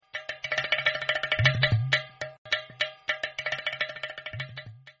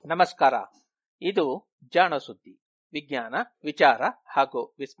ನಮಸ್ಕಾರ. ಇದು ಜಾಣ ಸುದ್ದಿ, ವಿಜ್ಞಾನ, ವಿಚಾರ ಹಾಗೂ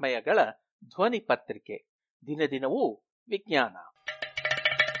ವಿಸ್ಮಯಗಳ ಧ್ವನಿ ಪತ್ರಿಕೆ. ದಿನದಿನವೂ ವಿಜ್ಞಾನ.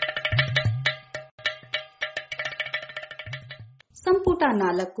 ಸಂಪುಟ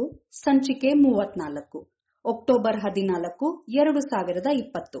 4, ಸಂಚಿಕೆ 34, ಅಕ್ಟೋಬರ್ 14,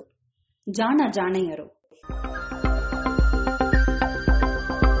 2020. ಜಾಣ ಜಾಣೆಯರು.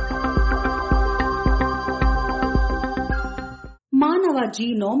 ಮಾನವ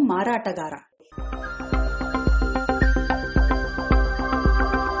ಜೀನೋಮ್ ಮಾರಾಟಗಾರ.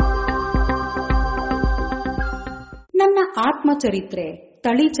 ನನ್ನ ಆತ್ಮಚರಿತ್ರೆ,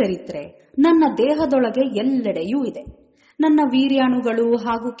 ತಳಿಚರಿತ್ರೆ ನನ್ನ ದೇಹದೊಳಗೆ ಎಲ್ಲೆಡೆಯೂ ಇದೆ. ನನ್ನ ವೀರ್ಯಾಣುಗಳು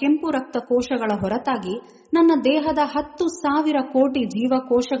ಹಾಗೂ ಕೆಂಪು ರಕ್ತ ಕೋಶಗಳ ಹೊರತಾಗಿ ನನ್ನ ದೇಹದ 10,000 ಕೋಟಿ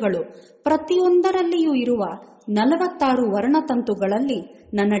ಜೀವಕೋಶಗಳು ಪ್ರತಿಯೊಂದರಲ್ಲಿಯೂ ಇರುವ 46 ವರ್ಣತಂತುಗಳಲ್ಲಿ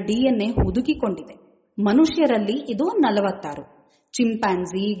ನನ್ನ DNA ಹುದುಗಿಕೊಂಡಿದೆ. ಮನುಷ್ಯರಲ್ಲಿ ಇದು 46,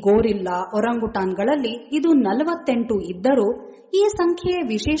 ಚಿಂಪ್ಯಾನ್ಸಿ, ಗೋರಿಲ್ಲಾ, ಒರಂಗುಟಾನ್ಗಳಲ್ಲಿ ಇದು 48 ಇದ್ದರೂ ಈ ಸಂಖ್ಯೆ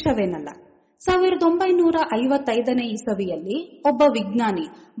ವಿಶೇಷವೇನಲ್ಲ. 1955ನೇ ಇಸವಿಯಲ್ಲಿ ಒಬ್ಬ ವಿಜ್ಞಾನಿ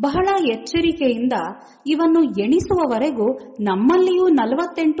ಬಹಳ ಎಚ್ಚರಿಕೆಯಿಂದ ಇವನ್ನು ಎಣಿಸುವವರೆಗೂ ನಮ್ಮಲ್ಲಿಯೂ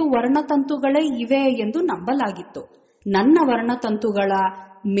 48 ವರ್ಣತಂತುಗಳೇ ಇವೆ ಎಂದು ನಂಬಲಾಗಿತ್ತು. ನನ್ನ ವರ್ಣತಂತುಗಳ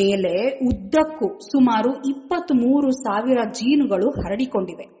ಮೇಲೆ ಉದ್ದಕ್ಕೂ ಸುಮಾರು 23,000 ಜೀನುಗಳು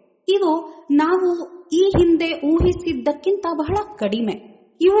ಹರಡಿಕೊಂಡಿವೆ. ಇವು ನಾವು ಈ ಹಿಂದೆ ಊಹಿಸಿದ್ದಕ್ಕಿಂತ ಬಹಳ ಕಡಿಮೆ.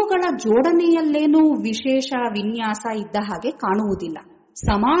 ಇವುಗಳ ಜೋಡಣೆಯಲ್ಲೇನೂ ವಿಶೇಷ ವಿನ್ಯಾಸ ಇದ್ದ ಹಾಗೆ ಕಾಣುವುದಿಲ್ಲ.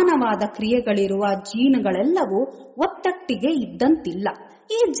 ಸಮಾನವಾದ ಕ್ರಿಯೆಗಳಿರುವ ಜೀನುಗಳೆಲ್ಲವೂ ಒತ್ತಟ್ಟಿಗೆ ಇದ್ದಂತಿಲ್ಲ.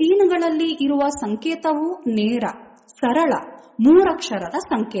 ಈ ಜೀನುಗಳಲ್ಲಿ ಇರುವ ಸಂಕೇತವೂ ನೇರ, ಸರಳ 3 ಅಕ್ಷರದ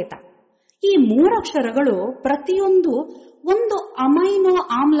ಸಂಕೇತ. ಈ 3 ಅಕ್ಷರಗಳು ಪ್ರತಿಯೊಂದು ಒಂದು ಅಮೈನೋ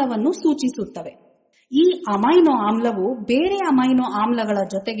ಆಮ್ಲವನ್ನು ಸೂಚಿಸುತ್ತವೆ. ಈ ಅಮೈನೋ ಆಮ್ಲವು ಬೇರೆ ಅಮೈನೋ ಆಮ್ಲಗಳ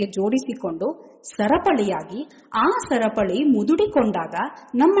ಜೊತೆಗೆ ಜೋಡಿಸಿಕೊಂಡು ಸರಪಳಿಯಾಗಿ ಆ ಸರಪಳಿ ಮುದುಡಿಕೊಂಡಾಗ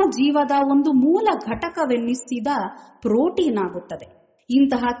ನಮ್ಮ ಜೀವದ ಒಂದು ಮೂಲ ಘಟಕವೆನ್ನಿಸಿದ ಪ್ರೋಟೀನ್ ಆಗುತ್ತದೆ.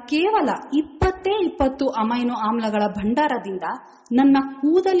 ಇಂತಹ ಕೇವಲ 20 ಅಮೈನೋ ಆಮ್ಲಗಳ ಭಂಡಾರದಿಂದ ನನ್ನ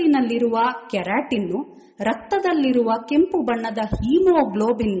ಕೂದಲಿನಲ್ಲಿರುವ ಕೆರಾಟಿನ್ನು, ರಕ್ತದಲ್ಲಿರುವ ಕೆಂಪು ಬಣ್ಣದ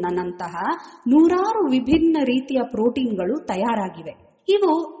ಹೀಮೋಗ್ಲೋಬಿನ್ನಂತಹ 100 ವಿಭಿನ್ನ ರೀತಿಯ ಪ್ರೋಟೀನ್ಗಳು ತಯಾರಾಗಿವೆ.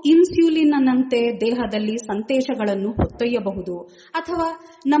 ಇವು ಇನ್ಸುಲಿನ್ನಂತೆ ದೇಹದಲ್ಲಿ ಸಂದೇಶಗಳನ್ನು ಹೊತ್ತೊಯ್ಯಬಹುದು, ಅಥವಾ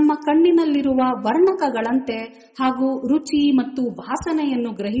ನಮ್ಮ ಕಣ್ಣಿನಲ್ಲಿರುವ ವರ್ಣಕಗಳಂತೆ ಹಾಗೂ ರುಚಿ ಮತ್ತು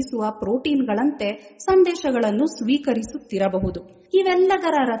ವಾಸನೆಯನ್ನು ಗ್ರಹಿಸುವ ಪ್ರೋಟೀನ್ಗಳಂತೆ ಸಂದೇಶಗಳನ್ನು ಸ್ವೀಕರಿಸುತ್ತಿರಬಹುದು.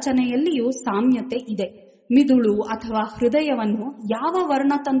 ಇವೆಲ್ಲದರ ರಚನೆಯಲ್ಲಿಯೂ ಸಾಮ್ಯತೆ ಇದೆ. ಮಿದುಳು ಅಥವಾ ಹೃದಯವನ್ನು ಯಾವ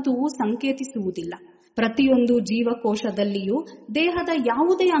ವರ್ಣತಂತುವೂ ಸಂಕೇತಿಸುವುದಿಲ್ಲ. ಪ್ರತಿಯೊಂದು ಜೀವಕೋಶದಲ್ಲಿಯೂ ದೇಹದ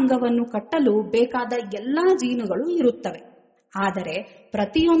ಯಾವುದೇ ಅಂಗವನ್ನು ಕಟ್ಟಲು ಬೇಕಾದ ಎಲ್ಲಾ ಜೀನುಗಳು ಇರುತ್ತವೆ. ಆದರೆ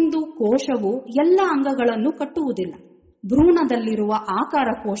ಪ್ರತಿಯೊಂದು ಕೋಶವು ಎಲ್ಲ ಅಂಗಗಳನ್ನು ಕಟ್ಟುವುದಿಲ್ಲ. ಭ್ರೂಣದಲ್ಲಿರುವ ಆಕಾರ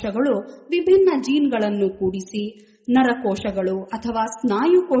ಕೋಶಗಳು ವಿಭಿನ್ನ ಜೀನ್ಗಳನ್ನು ಕೂಡಿಸಿ ನರಕೋಶಗಳು ಅಥವಾ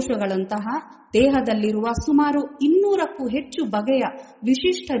ಸ್ನಾಯುಕೋಶಗಳಂತಹ ದೇಹದಲ್ಲಿರುವ ಸುಮಾರು 200ಕ್ಕೂ ಹೆಚ್ಚು ಬಗೆಯ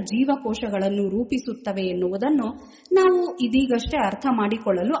ವಿಶಿಷ್ಟ ಜೀವಕೋಶಗಳನ್ನು ರೂಪಿಸುತ್ತವೆ ಎನ್ನುವುದನ್ನು ನಾವು ಇದೀಗಷ್ಟೇ ಅರ್ಥ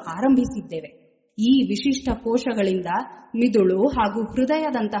ಮಾಡಿಕೊಳ್ಳಲು ಆರಂಭಿಸಿದ್ದೇವೆ. ಈ ವಿಶಿಷ್ಟ ಕೋಶಗಳಿಂದ ಮಿದುಳು ಹಾಗೂ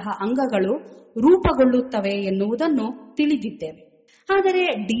ಹೃದಯದಂತಹ ಅಂಗಗಳು ರೂಪುಗೊಳ್ಳುತ್ತವೆ ಎನ್ನುವುದನ್ನು ತಿಳಿದಿದ್ದೇವೆ. ಆದರೆ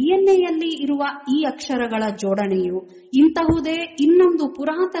DNA ಇರುವ ಈ ಅಕ್ಷರಗಳ ಜೋಡಣೆಯು ಇಂತಹುದೇ ಇನ್ನೊಂದು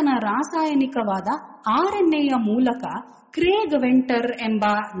ಪುರಾತನ ರಾಸಾಯನಿಕವಾದ RNA ಮೂಲಕ ಕ್ರೇಗ್ ವೆಂಟರ್ ಎಂಬ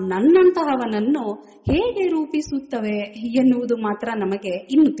ನನ್ನಂತಹವನನ್ನು ಹೇಗೆ ರೂಪಿಸುತ್ತವೆ ಎನ್ನುವುದು ಮಾತ್ರ ನಮಗೆ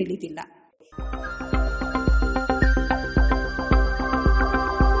ಇನ್ನೂ ತಿಳಿದಿಲ್ಲ.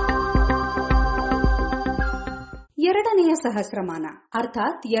 ಎರಡನೆಯ ಸಹಸ್ರಮಾನ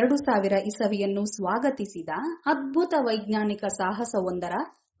ಅರ್ಥಾತ್ 2000 ಇಸವಿಯನ್ನು ಸ್ವಾಗತಿಸಿದ ಅದ್ಭುತ ವೈಜ್ಞಾನಿಕ ಸಾಹಸವೊಂದರ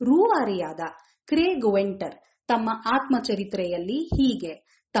ರೂವಾರಿಯಾದ ಕ್ರೇಗ್ ವೆಂಟರ್ ತಮ್ಮ ಆತ್ಮಚರಿತ್ರೆಯಲ್ಲಿ ಹೀಗೆ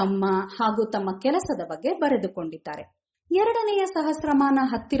ತಮ್ಮ ಹಾಗೂ ತಮ್ಮ ಕೆಲಸದ ಬಗ್ಗೆ ಬರೆದುಕೊಂಡಿದ್ದಾರೆ. 2ನೇ ಸಹಸ್ರಮಾನ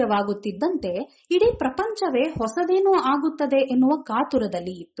ಹತ್ತಿರವಾಗುತ್ತಿದ್ದಂತೆ ಇಡೀ ಪ್ರಪಂಚವೇ ಹೊಸದೇನೋ ಆಗುತ್ತದೆ ಎನ್ನುವ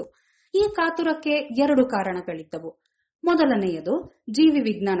ಕಾತುರದಲ್ಲಿ ಇತ್ತು. ಈ ಕಾತುರಕ್ಕೆ 2 ಕಾರಣಗಳಿದ್ದವು. ಮೊದಲನೆಯದು ಜೀವಿ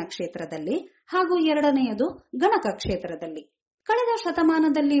ವಿಜ್ಞಾನ ಕ್ಷೇತ್ರದಲ್ಲಿ ಹಾಗೂ 2ನೇಯದು ಗಣಕ ಕ್ಷೇತ್ರದಲ್ಲಿ. ಕಳೆದ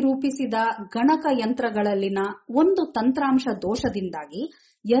ಶತಮಾನದಲ್ಲಿ ರೂಪಿಸಿದ ಗಣಕ ಯಂತ್ರಗಳಲ್ಲಿನ ಒಂದು ತಂತ್ರಾಂಶ ದೋಷದಿಂದಾಗಿ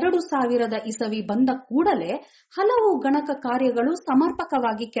 2000 ಇಸವಿ ಬಂದ ಕೂಡಲೇ ಹಲವು ಗಣಕ ಕಾರ್ಯಗಳು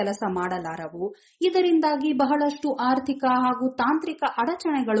ಸಮರ್ಪಕವಾಗಿ ಕೆಲಸ ಮಾಡಲಾರವು. ಇದರಿಂದಾಗಿ ಬಹಳಷ್ಟು ಆರ್ಥಿಕ ಹಾಗೂ ತಾಂತ್ರಿಕ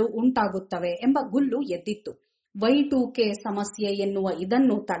ಅಡಚಣೆಗಳು ಉಂಟಾಗುತ್ತವೆ ಎಂಬ ಗುಲ್ಲು ಎದ್ದಿತ್ತು. Y2K ಸಮಸ್ಯೆ ಎನ್ನುವ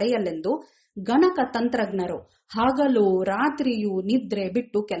ಇದನ್ನು ತಡೆಯಲೆಂದು ಗಣಕ ತಂತ್ರಜ್ಞರು ಹಗಲು ರಾತ್ರಿಯೂ ನಿದ್ರೆ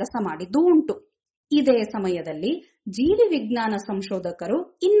ಬಿಟ್ಟು ಕೆಲಸ ಮಾಡಿದ್ದೂ ಉಂಟು. ಇದೇ ಸಮಯದಲ್ಲಿ ಜೀವಿ ವಿಜ್ಞಾನ ಸಂಶೋಧಕರು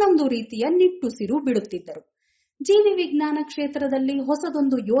ಇನ್ನೊಂದು ರೀತಿಯ ನಿಟ್ಟುಸಿರು ಬಿಡುತ್ತಿದ್ದರು. ಜೀವಿ ವಿಜ್ಞಾನ ಕ್ಷೇತ್ರದಲ್ಲಿ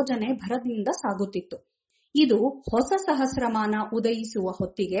ಹೊಸದೊಂದು ಯೋಜನೆ ಭರದಿಂದ ಸಾಗುತ್ತಿತ್ತು. ಇದು ಹೊಸ ಸಹಸ್ರಮಾನ ಉದಯಿಸುವ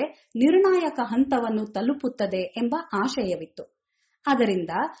ಹೊತ್ತಿಗೆ ನಿರ್ಣಾಯಕ ಹಂತವನ್ನು ತಲುಪುತ್ತದೆ ಎಂಬ ಆಶಯವಿತ್ತು.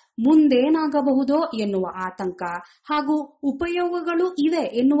 ಅದರಿಂದ ಮುಂದೇನಾಗಬಹುದೋ ಎನ್ನುವ ಆತಂಕ ಹಾಗೂ ಉಪಯೋಗಗಳು ಇವೆ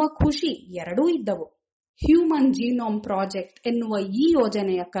ಎನ್ನುವ ಖುಷಿ ಎರಡೂ ಇದ್ದವು. ಹ್ಯೂಮನ್ ಜೀನೋಮ್ ಪ್ರಾಜೆಕ್ಟ್ ಎನ್ನುವ ಈ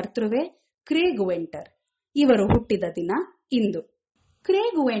ಯೋಜನೆಯ ಕರ್ತೃವೇ ಕ್ರೇಗ್ ವೆಂಟರ್. ಇವರು ಹುಟ್ಟಿದ ದಿನ ಇಂದು.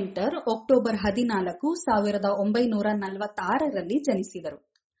 ಕ್ರೇಗ್ ವೆಂಟರ್ ಅಕ್ಟೋಬರ್ 14, 1946ರಲ್ಲಿ ಜನಿಸಿದರು.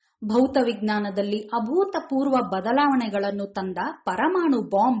 ಭೌತ ವಿಜ್ಞಾನದಲ್ಲಿ ಅಭೂತಪೂರ್ವ ಬದಲಾವಣೆಗಳನ್ನು ತಂದ ಪರಮಾಣು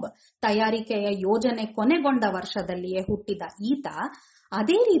ಬಾಂಬ್ ತಯಾರಿಕೆಯ ಯೋಜನೆ ಕೊನೆಗೊಂಡ ವರ್ಷದಲ್ಲಿಯೇ ಹುಟ್ಟಿದ ಈತ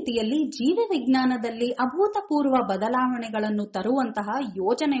ಅದೇ ರೀತಿಯಲ್ಲಿ ಜೀವ ವಿಜ್ಞಾನದಲ್ಲಿ ಅಭೂತಪೂರ್ವ ಬದಲಾವಣೆಗಳನ್ನು ತರುವಂತಹ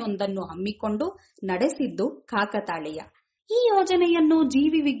ಯೋಜನೆಯೊಂದನ್ನು ಹಮ್ಮಿಕೊಂಡು ನಡೆಸಿದ್ದು ಕಾಕತಾಳೀಯ. ಈ ಯೋಜನೆಯನ್ನು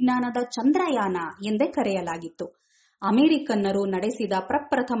ಜೀವಿ ವಿಜ್ಞಾನದ ಚಂದ್ರಯಾನ ಎಂದೇ ಕರೆಯಲಾಗಿತ್ತು. ಅಮೆರಿಕನ್ನರು ನಡೆಸಿದ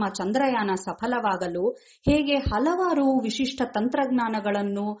ಪ್ರಪ್ರಥಮ ಚಂದ್ರಯಾನ ಸಫಲವಾಗಲು ಹೇಗೆ ಹಲವಾರು ವಿಶಿಷ್ಟ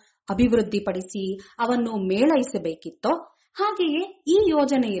ತಂತ್ರಜ್ಞಾನಗಳನ್ನು ಅಭಿವೃದ್ಧಿಪಡಿಸಿ ಅವನ್ನು ಮೇಳೈಸಬೇಕಿತ್ತೋ ಹಾಗೆಯೇ ಈ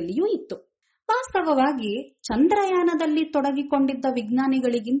ಯೋಜನೆಯಲ್ಲಿಯೂ ಇತ್ತು. ವಾಸ್ತವವಾಗಿ ಚಂದ್ರಯಾನದಲ್ಲಿ ತೊಡಗಿಕೊಂಡಿದ್ದ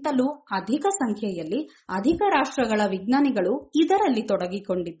ವಿಜ್ಞಾನಿಗಳಿಗಿಂತಲೂ ಅಧಿಕ ಸಂಖ್ಯೆಯಲ್ಲಿ ಅಧಿಕ ರಾಷ್ಟ್ರಗಳ ವಿಜ್ಞಾನಿಗಳು ಇದರಲ್ಲಿ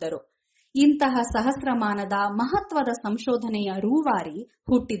ತೊಡಗಿಕೊಂಡಿದ್ದರು. ಇಂತಹ ಸಹಸ್ರಮಾನದ ಮಹತ್ವದ ಸಂಶೋಧನೆಯ ರೂವಾರಿ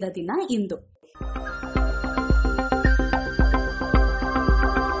ಹುಟ್ಟಿದ ದಿನ ಇಂದು.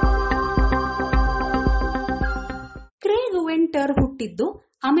 ಕ್ರೇಗ್ ವೆಂಟರ್ ಹುಟ್ಟಿದ್ದು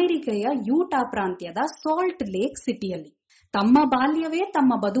ಅಮೆರಿಕೆಯ ಯೂಟಾ ಪ್ರಾಂತ್ಯದ ಸಾಲ್ಟ್ ಲೇಕ್ ಸಿಟಿಯಲ್ಲಿ. ತಮ್ಮ ಬಾಲ್ಯವೇ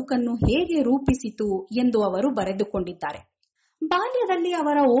ತಮ್ಮ ಬದುಕನ್ನು ಹೇಗೆ ರೂಪಿಸಿತು ಎಂದು ಅವರು ಬರೆದುಕೊಂಡಿದ್ದಾರೆ. ಬಾಲ್ಯದಲ್ಲಿ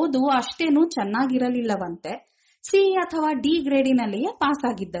ಅವರ ಓದು ಅಷ್ಟೇನೂ ಚೆನ್ನಾಗಿರಲಿಲ್ಲವಂತೆ. ಸಿ ಅಥವಾ ಡಿ ಗ್ರೇಡಿನಲ್ಲಿಯೇ ಪಾಸ್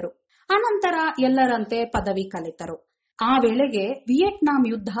ಆಗಿದ್ದರು. ಅನಂತರ ಎಲ್ಲರಂತೆ ಪದವಿ ಕಲಿತರು. ಆ ವೇಳೆಗೆ ವಿಯೆಟ್ನಾಂ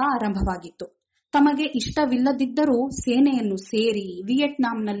ಯುದ್ಧ ಆರಂಭವಾಗಿತ್ತು. ತಮಗೆ ಇಷ್ಟವಿಲ್ಲದಿದ್ದರೂ ಸೇನೆಯನ್ನು ಸೇರಿ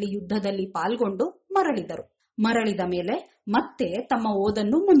ವಿಯೆಟ್ನಾಂನಲ್ಲಿ ಯುದ್ಧದಲ್ಲಿ ಪಾಲ್ಗೊಂಡು ಮರಳಿದ ಮೇಲೆ ಮತ್ತೆ ತಮ್ಮ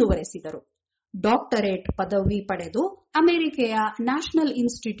ಓದನ್ನು ಮುಂದುವರೆಸಿದರು. ಡಾಕ್ಟರೇಟ್ ಪದವಿ ಪಡೆದು ಅಮೆರಿಕೆಯ ನ್ಯಾಷನಲ್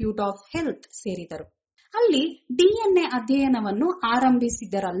ಇನ್ಸ್ಟಿಟ್ಯೂಟ್ ಆಫ್ ಹೆಲ್ತ್ ಸೇರಿದರು. ಅಲ್ಲಿ ಡಿಎನ್ಎ ಅಧ್ಯಯನವನ್ನು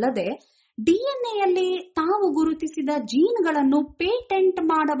ಆರಂಭಿಸಿದರಲ್ಲದೆ ಡಿಎನ್ಎಯಲ್ಲಿ ತಾವು ಗುರುತಿಸಿದ ಜೀನ್ಗಳನ್ನು ಪೇಟೆಂಟ್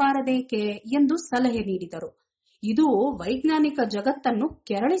ಮಾಡಬಾರದೇಕೆ ಎಂದು ಸಲಹೆ ನೀಡಿದರು. ಇದು ವೈಜ್ಞಾನಿಕ ಜಗತ್ತನ್ನು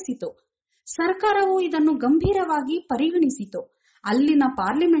ಕೆರಳಿಸಿತು. ಸರ್ಕಾರವು ಇದನ್ನು ಗಂಭೀರವಾಗಿ ಪರಿಗಣಿಸಿತು. ಅಲ್ಲಿನ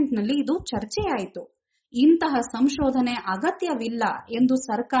ಪಾರ್ಲಿಮೆಂಟ್ನಲ್ಲಿ ಇದು ಚರ್ಚೆಯಾಯಿತು. ಇಂತಹ ಸಂಶೋಧನೆ ಅಗತ್ಯವಿಲ್ಲ ಎಂದು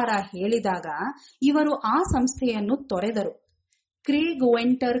ಸರ್ಕಾರ ಹೇಳಿದಾಗ ಇವರು ಆ ಸಂಸ್ಥೆಯನ್ನು ತೊರೆದರು. ಕ್ರೇಗ್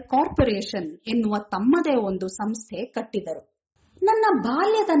ವೆಂಟರ್ ಕಾರ್ಪೊರೇಷನ್ ಎನ್ನುವ ತಮ್ಮದೇ ಒಂದು ಸಂಸ್ಥೆ ಕಟ್ಟಿದರು. ನನ್ನ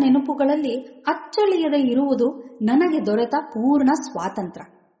ಬಾಲ್ಯದ ನೆನಪುಗಳಲ್ಲಿ ಅಚ್ಚಳಿಯದೆ ಇರುವುದು ನನಗೆ ದೊರೆತ ಪೂರ್ಣ ಸ್ವಾತಂತ್ರ್ಯ.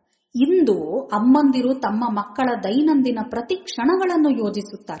 ಇಂದು ಅಮ್ಮಂದಿರು ತಮ್ಮ ಮಕ್ಕಳ ದೈನಂದಿನ ಪ್ರತಿ ಕ್ಷಣಗಳನ್ನು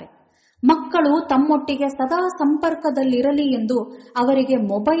ಯೋಜಿಸುತ್ತಾರೆ. ಮಕ್ಕಳು ತಮ್ಮೊಟ್ಟಿಗೆ ಸದಾ ಸಂಪರ್ಕದಲ್ಲಿರಲಿ ಎಂದು ಅವರಿಗೆ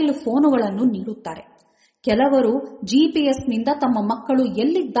ಮೊಬೈಲ್ ಫೋನುಗಳನ್ನು ನೀಡುತ್ತಾರೆ. ಕೆಲವರು ಜಿಪಿಎಸ್ನಿಂದ ತಮ್ಮ ಮಕ್ಕಳು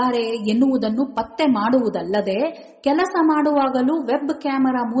ಎಲ್ಲಿದ್ದಾರೆ ಎನ್ನುವುದನ್ನು ಪತ್ತೆ ಮಾಡುವುದಲ್ಲದೆ ಕೆಲಸ ಮಾಡುವಾಗಲೂ ವೆಬ್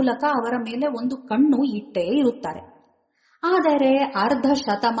ಕ್ಯಾಮೆರಾ ಮೂಲಕ ಅವರ ಮೇಲೆ ಒಂದು ಕಣ್ಣು ಇಟ್ಟೇ ಇರುತ್ತಾರೆ. ಆದರೆ ಅರ್ಧ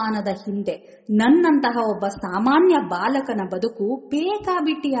ಶತಮಾನದ ಹಿಂದೆ ನನ್ನಂತಹ ಒಬ್ಬ ಸಾಮಾನ್ಯ ಬಾಲಕನ ಬದುಕು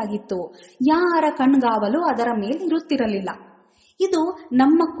ಬೇಕಾಬಿಟ್ಟಿಯಾಗಿತ್ತು. ಯಾರ ಕಣ್ಗಾವಲು ಅದರ ಮೇಲೆ ಇರುತ್ತಿರಲಿಲ್ಲ. ಇದು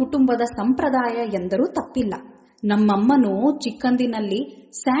ನಮ್ಮ ಕುಟುಂಬದ ಸಂಪ್ರದಾಯ ಎಂದರೂ ತಪ್ಪಿಲ್ಲ. ನಮ್ಮಮ್ಮನು ಚಿಕ್ಕಂದಿನಲ್ಲಿ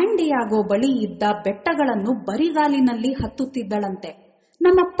ಸ್ಯಾಂಡಿಯಾಗೋ ಬಳಿ ಇದ್ದ ಬೆಟ್ಟಗಳನ್ನು ಬರಿಗಾಲಿನಲ್ಲಿ ಹತ್ತುತ್ತಿದ್ದಳಂತೆ.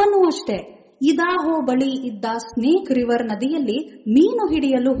 ನಮ್ಮಪ್ಪನೂ ಅಷ್ಟೇ ಇದಾಹೋ ಬಳಿ ಇದ್ದ ಸ್ನೇಕ್ ರಿವರ್ ನದಿಯಲ್ಲಿ ಮೀನು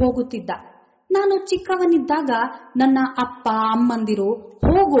ಹಿಡಿಯಲು ಹೋಗುತ್ತಿದ್ದ. ನಾನು ಚಿಕ್ಕವನಿದ್ದಾಗ ನನ್ನ ಅಪ್ಪ ಅಮ್ಮಂದಿರು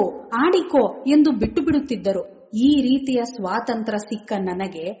ಹೋಗೋ ಆಡಿಕೋ ಎಂದು ಬಿಟ್ಟು ಬಿಡುತ್ತಿದ್ದರು. ಈ ರೀತಿಯ ಸ್ವಾತಂತ್ರ್ಯ ಸಿಕ್ಕ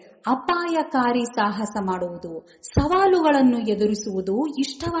ನನಗೆ ಅಪಾಯಕಾರಿ ಸಾಹಸ ಮಾಡುವುದು, ಸವಾಲುಗಳನ್ನು ಎದುರಿಸುವುದು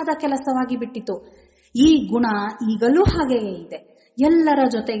ಇಷ್ಟವಾದ ಕೆಲಸವಾಗಿ ಬಿಟ್ಟಿತು. ಈ ಗುಣ ಈಗಲೂ ಹಾಗೆಯೇ ಇದೆ. ಎಲ್ಲರ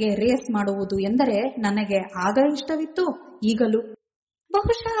ಜೊತೆಗೆ ರೇಸ್ ಮಾಡುವುದು ಎಂದರೆ ನನಗೆ ಆಗ ಇಷ್ಟವಿತ್ತು, ಈಗಲೂ.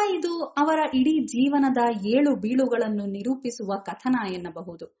 ಬಹುಶಃ ಇದು ಅವರ ಇಡೀ ಜೀವನದ ಏಳು ಬೀಳುಗಳನ್ನು ನಿರೂಪಿಸುವ ಕಥನ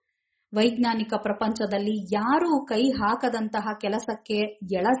ಎನ್ನಬಹುದು. ವೈಜ್ಞಾನಿಕ ಪ್ರಪಂಚದಲ್ಲಿ ಯಾರೂ ಕೈ ಹಾಕದಂತಹ ಕೆಲಸಕ್ಕೆ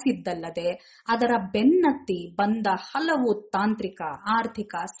ಎಳಸಿದ್ದಲ್ಲದೆ ಅದರ ಬೆನ್ನತ್ತಿ ಬಂದ ಹಲವು ತಾಂತ್ರಿಕ,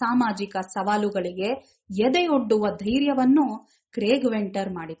 ಆರ್ಥಿಕ, ಸಾಮಾಜಿಕ ಸವಾಲುಗಳಿಗೆ ಎದೆಯೊಡ್ಡುವ ಧೈರ್ಯವನ್ನು ಕ್ರೇಗ್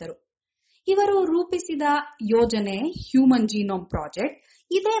ವೆಂಟರ್ ಮಾಡಿದರು. ಇವರು ರೂಪಿಸಿದ ಯೋಜನೆ ಹ್ಯೂಮನ್ ಜೀನೋಮ್ ಪ್ರಾಜೆಕ್ಟ್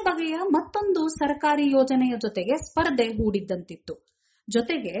ಇದೇ ಬಗೆಯ ಮತ್ತೊಂದು ಸರ್ಕಾರಿ ಯೋಜನೆಯ ಜೊತೆಗೆ ಸ್ಪರ್ಧೆ ಹೂಡಿದ್ದಂತಿತ್ತು.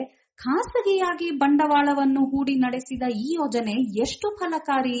 ಜೊತೆಗೆ ಖಾಸಗಿಯಾಗಿ ಬಂಡವಾಳವನ್ನು ಹೂಡಿ ನಡೆಸಿದ ಈ ಯೋಜನೆ ಎಷ್ಟು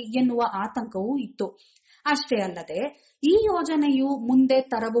ಫಲಕಾರಿ ಎನ್ನುವ ಆತಂಕವೂ ಇತ್ತು. ಅಷ್ಟೇ ಅಲ್ಲದೆ ಈ ಯೋಜನೆಯು ಮುಂದೆ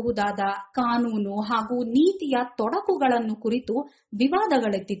ತರಬಹುದಾದ ಕಾನೂನು ಹಾಗೂ ನೀತಿಯ ತೊಡಕುಗಳನ್ನು ಕುರಿತು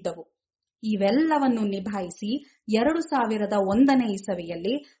ವಿವಾದಗಳೆದ್ದಿದ್ದವು. ಇವೆಲ್ಲವನ್ನು ನಿಭಾಯಿಸಿ 2001ನೇ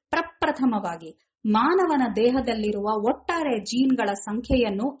ಇಸವಿಯಲ್ಲಿ ಪ್ರಪ್ರಥಮವಾಗಿ ಮಾನವನ ದೇಹದಲ್ಲಿರುವ ಒಟ್ಟಾರೆ ಜೀನ್ಗಳ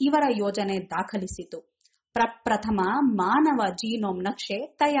ಸಂಖ್ಯೆಯನ್ನು ಇವರ ಯೋಜನೆ ದಾಖಲಿಸಿತು. ಪ್ರಪ್ರಥಮ ಮಾನವ ಜೀನೋಮ್ ನಕ್ಷೆ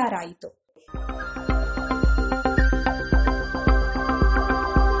ತಯಾರಾಯಿತು.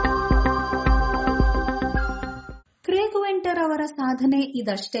 ಕ್ರೇಗ್ ವೆಂಟರ್ ರವರ ಸಾಧನೆ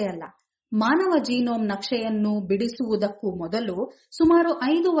ಇದಷ್ಟೇ ಅಲ್ಲ. ಮಾನವ ಜೀನೋಮ್ ನಕ್ಷೆಯನ್ನು ಬಿಡಿಸುವುದಕ್ಕೂ ಮೊದಲು ಸುಮಾರು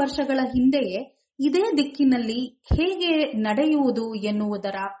 5 ವರ್ಷಗಳ ಹಿಂದೆಯೇ ಇದೇ ದಿಕ್ಕಿನಲ್ಲಿ ಹೇಗೆ ನಡೆಯುವುದು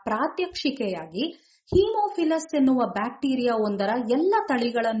ಎನ್ನುವುದರ ಪ್ರಾತ್ಯಕ್ಷಿಕೆಯಾಗಿ ಹೀಮೋಫಿಲಸ್ ಎನ್ನುವ ಬ್ಯಾಕ್ಟೀರಿಯಾ ಒಂದರ ಎಲ್ಲ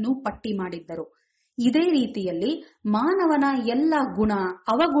ತಳಿಗಳನ್ನು ಪಟ್ಟಿ ಮಾಡಿದ್ದರು. ಇದೇ ರೀತಿಯಲ್ಲಿ ಮಾನವನ ಎಲ್ಲ ಗುಣ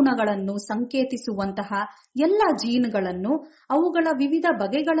ಅವಗುಣಗಳನ್ನು ಸಂಕೇತಿಸುವಂತಹ ಎಲ್ಲ ಜೀನ್ಗಳನ್ನು, ಅವುಗಳ ವಿವಿಧ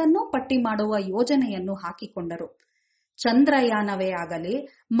ಬಗೆಗಳನ್ನು ಪಟ್ಟಿ ಮಾಡುವ ಯೋಜನೆಯನ್ನು ಹಾಕಿಕೊಂಡರು. ಚಂದ್ರಯಾನವೇ ಆಗಲಿ,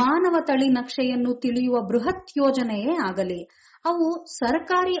 ಮಾನವ ತಳಿ ನಕ್ಷೆಯನ್ನು ತಿಳಿಯುವ ಬೃಹತ್ ಯೋಜನೆಯೇ ಆಗಲಿ, ಅವು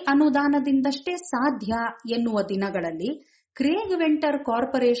ಸರ್ಕಾರಿ ಅನುದಾನದಿಂದಷ್ಟೇ ಸಾಧ್ಯ ಎನ್ನುವ ದಿನಗಳಲ್ಲಿ ಕ್ರೇಗ್ ವೆಂಟರ್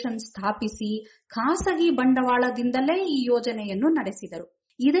ಕಾರ್ಪೊರೇಷನ್ ಸ್ಥಾಪಿಸಿ ಖಾಸಗಿ ಬಂಡವಾಳದಿಂದಲೇ ಈ ಯೋಜನೆಯನ್ನು ನಡೆಸಿದರು.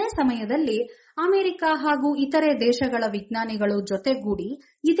 ಇದೇ ಸಮಯದಲ್ಲಿ ಅಮೆರಿಕ ಹಾಗೂ ಇತರೆ ದೇಶಗಳ ವಿಜ್ಞಾನಿಗಳು ಜೊತೆಗೂಡಿ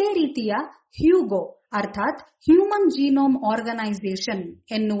ಇದೇ ರೀತಿಯ ಹ್ಯೂಗೋ ಅರ್ಥಾತ್ ಹ್ಯೂಮನ್ ಜೀನೋಮ್ ಆರ್ಗನೈಸೇಷನ್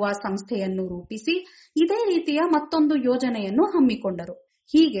ಎನ್ನುವ ಸಂಸ್ಥೆಯನ್ನು ರೂಪಿಸಿ ಇದೇ ರೀತಿಯ ಮತ್ತೊಂದು ಯೋಜನೆಯನ್ನು ಹಮ್ಮಿಕೊಂಡರು.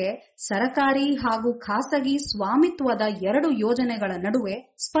 ಹೀಗೆ ಸರಕಾರಿ ಹಾಗೂ ಖಾಸಗಿ ಸ್ವಾಮಿತ್ವದ 2 ಯೋಜನೆಗಳ ನಡುವೆ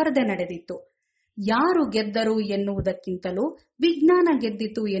ಸ್ಪರ್ಧೆ ನಡೆದಿತ್ತು. ಯಾರು ಗೆದ್ದರು ಎನ್ನುವುದಕ್ಕಿಂತಲೂ ವಿಜ್ಞಾನ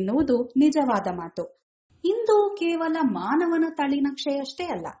ಗೆದ್ದಿತು ಎನ್ನುವುದು ನಿಜವಾದ ಮಾತು. ಇಂದು ಕೇವಲ ಮಾನವನ ತಳಿನಕ್ಷೆಯಷ್ಟೇ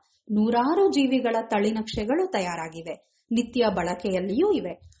ಅಲ್ಲ, ನೂರಾರು ಜೀವಿಗಳ ತಳಿನಕ್ಷೆಗಳು ತಯಾರಾಗಿವೆ, ನಿತ್ಯ ಬಳಕೆಯಲ್ಲಿಯೂ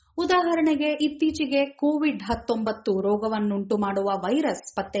ಇವೆ. ಉದಾಹರಣೆಗೆ, ಇತ್ತೀಚೆಗೆ ಕೋವಿಡ್-19 ರೋಗವನ್ನುಂಟು ಮಾಡುವ ವೈರಸ್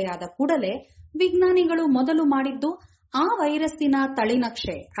ಪತ್ತೆಯಾದ ಕೂಡಲೇ ವಿಜ್ಞಾನಿಗಳು ಮೊದಲು ಮಾಡಿದ್ದು ಆ ವೈರಸ್ಸಿನ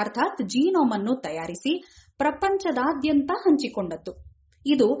ತಳಿನಕ್ಷೆ ಅರ್ಥಾತ್ ಜೀನೋಮ್ ಅನ್ನು ತಯಾರಿಸಿ ಪ್ರಪಂಚದಾದ್ಯಂತ ಹಂಚಿಕೊಂಡದ್ದು.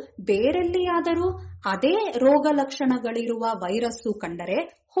 ಇದು ಬೇರೆಲ್ಲಿಯಾದರೂ ಅದೇ ರೋಗ ಲಕ್ಷಣಗಳಿರುವ ವೈರಸ್ಸು ಕಂಡರೆ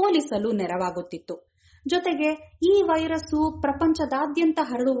ಹೋಲಿಸಲು ನೆರವಾಗುತ್ತಿತ್ತು. ಜೊತೆಗೆ ಈ ವೈರಸ್ಸು ಪ್ರಪಂಚದಾದ್ಯಂತ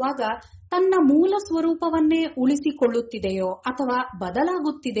ಹರಡುವಾಗ ತನ್ನ ಮೂಲ ಸ್ವರೂಪವನ್ನೇ ಉಳಿಸಿಕೊಳ್ಳುತ್ತಿದೆಯೋ ಅಥವಾ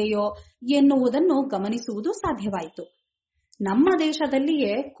ಬದಲಾಗುತ್ತಿದೆಯೋ ಎನ್ನುವುದನ್ನು ಗಮನಿಸುವುದು ಸಾಧ್ಯವಾಯಿತು. ನಮ್ಮ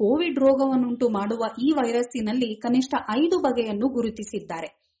ದೇಶದಲ್ಲಿಯೇ ಕೋವಿಡ್ ರೋಗವನ್ನುಂಟು ಮಾಡುವ ಈ ವೈರಸ್ಸಿನಲ್ಲಿ ಕನಿಷ್ಠ 5 ಬಗೆಯನ್ನು ಗುರುತಿಸಿದ್ದಾರೆ.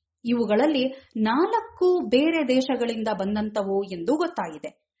 ಇವುಗಳಲ್ಲಿ 4 ಬೇರೆ ದೇಶಗಳಿಂದ ಬಂದಂತವು ಎಂದು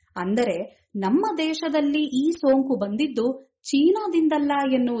ಗೊತ್ತಾಗಿದೆ. ಅಂದರೆ ನಮ್ಮ ದೇಶದಲ್ಲಿ ಈ ಸೋಂಕು ಬಂದಿದ್ದು ಚೀನಾದಿಂದಲ್ಲ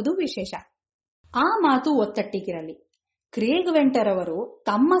ಎನ್ನುವುದು ವಿಶೇಷ. ಆ ಮಾತು ಒತ್ತಟ್ಟಿಗಿರಲಿ. ಕ್ರೇಗ್ ವೆಂಟರ್ ಅವರು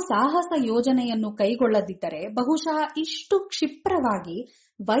ತಮ್ಮ ಸಾಹಸ ಯೋಜನೆಯನ್ನು ಕೈಗೊಳ್ಳದಿದ್ದರೆ ಬಹುಶಃ ಇಷ್ಟು ಕ್ಷಿಪ್ರವಾಗಿ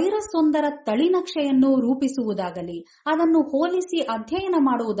ವೈರಸ್ ಒಂದರ ತಳಿನಕ್ಷೆಯನ್ನು ರೂಪಿಸುವುದಾಗಲಿ ಅದನ್ನು ಹೋಲಿಸಿ ಅಧ್ಯಯನ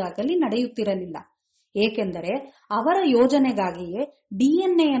ಮಾಡುವುದಾಗಲಿ ನಡೆಯುತ್ತಿರಲಿಲ್ಲ. ಏಕೆಂದರೆ ಅವರ ಯೋಜನೆಗಾಗಿಯೇ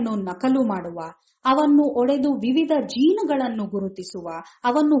ಡಿಎನ್ಎಯನ್ನು ನಕಲು ಮಾಡುವ, ಅವನ್ನು ಒಡೆದು ವಿವಿಧ ಜೀನುಗಳನ್ನು ಗುರುತಿಸುವ,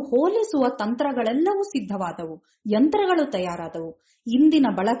 ಅವನ್ನು ಹೋಲಿಸುವ ತಂತ್ರಗಳೆಲ್ಲವೂ ಸಿದ್ಧವಾದವು, ಯಂತ್ರಗಳು ತಯಾರಾದವು, ಇಂದಿನ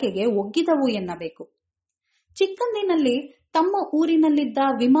ಬಳಕೆಗೆ ಒಗ್ಗಿದವು ಎನ್ನಬೇಕು. ಚಿಕ್ಕಂದಿನಲ್ಲಿ ತಮ್ಮ ಊರಿನಲ್ಲಿದ್ದ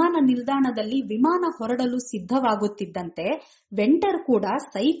ವಿಮಾನ ನಿಲ್ದಾಣದಲ್ಲಿ ವಿಮಾನ ಹೊರಡಲು ಸಿದ್ಧವಾಗುತ್ತಿದ್ದಂತೆ ವೆಂಟರ್ ಕೂಡ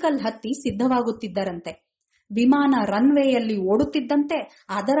ಸೈಕಲ್ ಹತ್ತಿ ಸಿದ್ಧವಾಗುತ್ತಿದ್ದರಂತೆ. ವಿಮಾನ ರನ್ವೇಯಲ್ಲಿ ಓಡುತ್ತಿದ್ದಂತೆ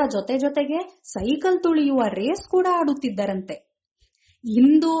ಅದರ ಜೊತೆಗೆ ಸೈಕಲ್ ತುಳಿಯುವ ರೇಸ್ ಕೂಡ ಆಡುತ್ತಿದ್ದರಂತೆ.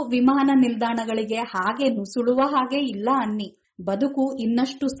 ಇಂದು ವಿಮಾನ ನಿಲ್ದಾಣಗಳಿಗೆ ಹಾಗೆ ನುಸುಳುವ ಹಾಗೆ ಇಲ್ಲ ಅನ್ನಿ. ಬದುಕು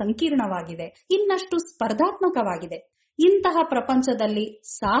ಇನ್ನಷ್ಟು ಸಂಕೀರ್ಣವಾಗಿದೆ, ಇನ್ನಷ್ಟು ಸ್ಪರ್ಧಾತ್ಮಕವಾಗಿದೆ. ಇಂತಹ ಪ್ರಪಂಚದಲ್ಲಿ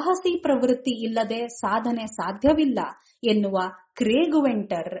ಸಾಹಸಿ ಪ್ರವೃತ್ತಿ ಇಲ್ಲದೆ ಸಾಧನೆ ಸಾಧ್ಯವಿಲ್ಲ ಎನ್ನುವ ಕ್ರೇಗ್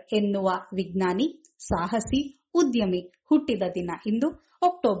ವೆಂಟರ್ ಎನ್ನುವ ವಿಜ್ಞಾನಿ, ಸಾಹಸಿ, ಉದ್ಯಮಿ ಹುಟ್ಟಿದ ದಿನ ಇಂದು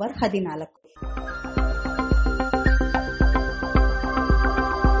ಅಕ್ಟೋಬರ್ 14.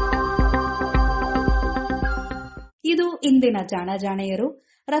 ಇದು ಇಂದಿನ ಜಾಣಜಾಣೆಯರು.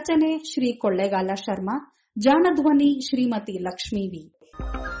 ರಚನೆ ಶ್ರೀ ಕೊಳ್ಳೇಗಾಲ ಶರ್ಮಾ. ಜಾಣಧ್ವನಿ ಶ್ರೀಮತಿ ಲಕ್ಷ್ಮೀ ವಿ.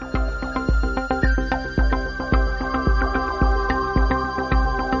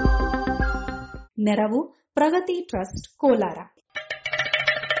 ನೆರವು ಪ್ರಗತಿ ಟ್ರಸ್ಟ್ ಕೋಲಾರ.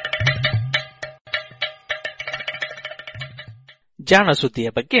 ಜಾಣ ಸುದ್ದಿಯ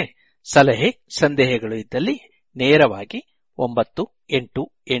ಬಗ್ಗೆ ಸಲಹೆ ಸಂದೇಹಗಳು ಇದ್ದಲ್ಲಿ ನೇರವಾಗಿ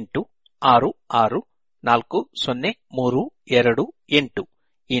 9886640328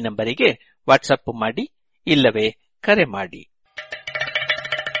 ಈ ನಂಬರಿಗೆ ವಾಟ್ಸಪ್ ಮಾಡಿ, ಇಲ್ಲವೇ ಕರೆ ಮಾಡಿ.